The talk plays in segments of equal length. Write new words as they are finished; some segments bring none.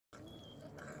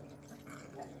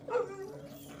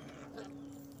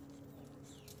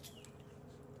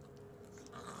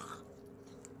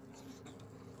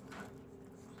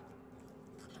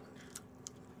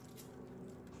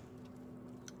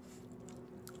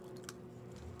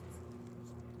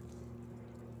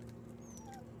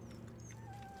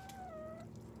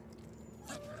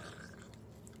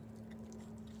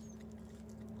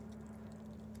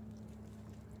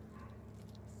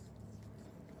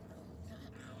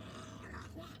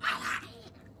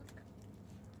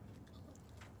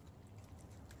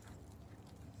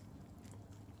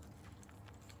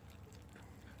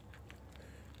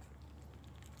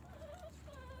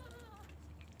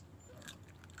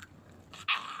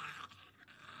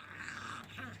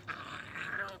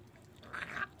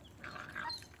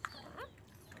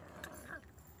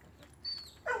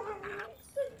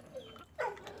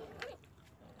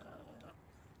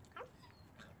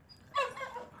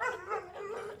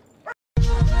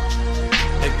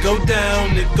go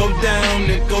down, it go down,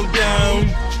 it go down,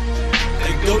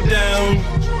 it go down,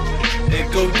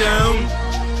 it go down,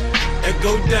 it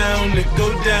go down, it go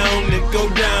down, it go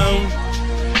down,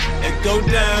 it go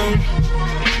down,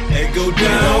 it go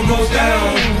down, it all goes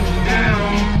down,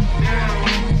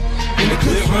 and the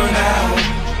clips run out.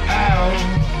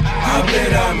 I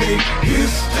bet I make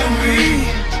history.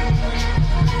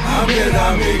 I bet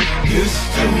I make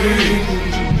history.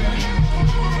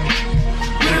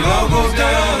 When it all goes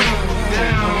down,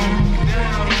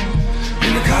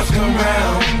 and the cops come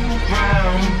round,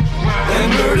 that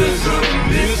murder's a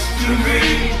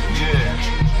mystery.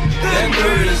 That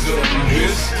murder's a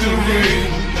mystery.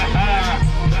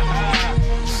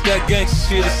 That gangsta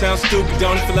shit, it sounds stupid,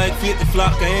 don't it? Feel like 50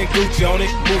 flock, I ain't Gucci on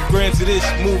it. Move grams to this,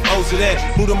 move O's to that.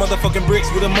 Move the motherfucking bricks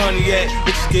where the money at.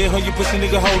 Bitch scared, huh? You pussy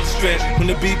nigga hold the strap.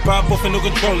 When the beat pop off, ain't no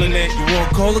controlling that. You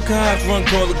want call the cops, run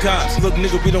call the cops. Look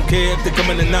nigga, we don't care if they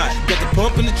coming or not. Got the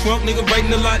pump in the trunk, nigga, right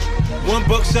in the lot. One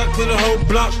buckshot to the whole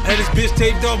block. Had this bitch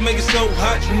taped off, make it so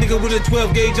hot. Nigga with a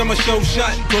 12 gauge, I'ma show shot.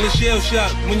 Call it shell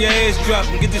shot when your ass drop.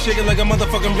 And get to shaking like a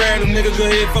motherfucking rattle. Nigga, go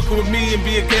ahead, fuckin' with me and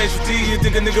be a casualty. You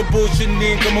think a nigga bullshitting,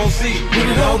 then come on see. When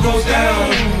it all goes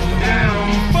down,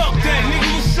 fuck that,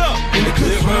 nigga, what's up? And the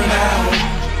clips run out.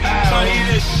 Tryna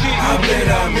hear that shit. I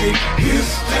bet I make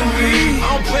history. I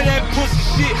don't play that pussy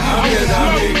shit. I bet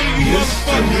I make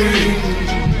history.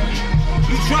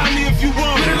 You try me if you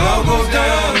want. When it all goes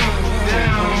down,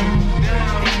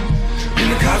 and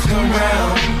the cops come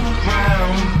round,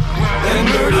 that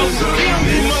murder's a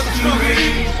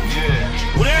mystery.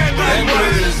 That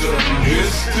murder's a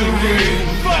mystery.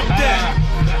 Fuck that.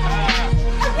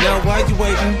 Now why you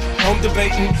waiting? Home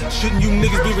debating. Shouldn't you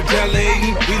niggas be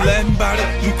retaliating? We laughing about it,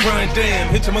 you crying damn.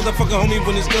 Hit your motherfucker homie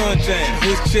when it's gun jam.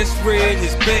 His chest red,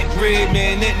 his back red,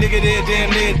 man, that nigga there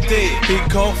damn near dead. He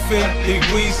coughing, he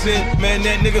wheezing, man,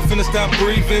 that nigga finna stop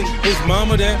breathing. His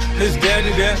mama there, his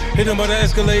daddy there. Hit him by the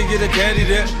Escalade, get a caddy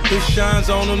there. His shines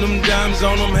on him, them diamonds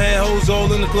on him. Had hoes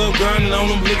all in the club grinding on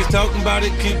him. Niggas talking about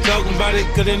it, keep talking about it,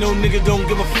 cause they know nigga don't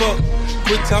give a fuck.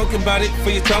 Quit talking about it, for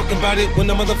you talking about it when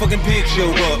the motherfucking pigs show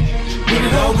up. When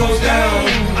it all goes down,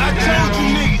 I told you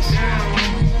niggas,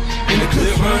 and the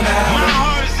clips run out. My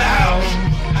heart is out.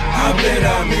 I bet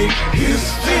I make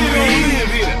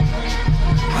history.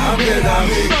 I bet I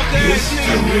make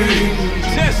history.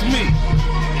 Test me.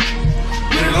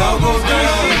 When it all goes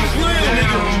down,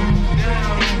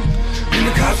 and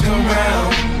the cops come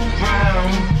round,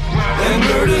 that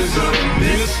murder's a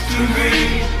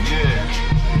mystery.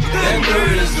 That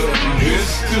murder's a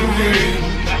mystery.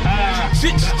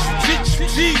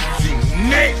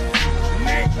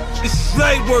 This is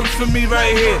light work for me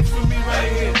right here.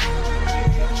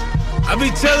 I be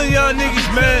telling y'all niggas,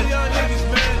 man,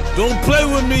 don't play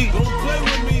with me.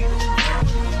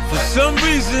 For some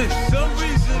reason,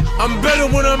 I'm better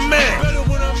when I'm mad.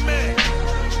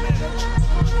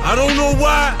 I don't know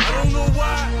why,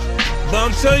 but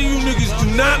I'm telling you niggas, do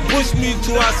not push me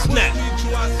till I snap.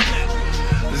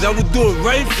 Cause I will do it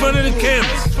right in front of the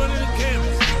cameras.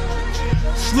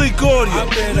 Sleek audio. I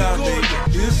bet I make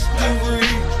history.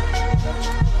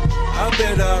 I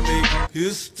bet I make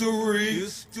history.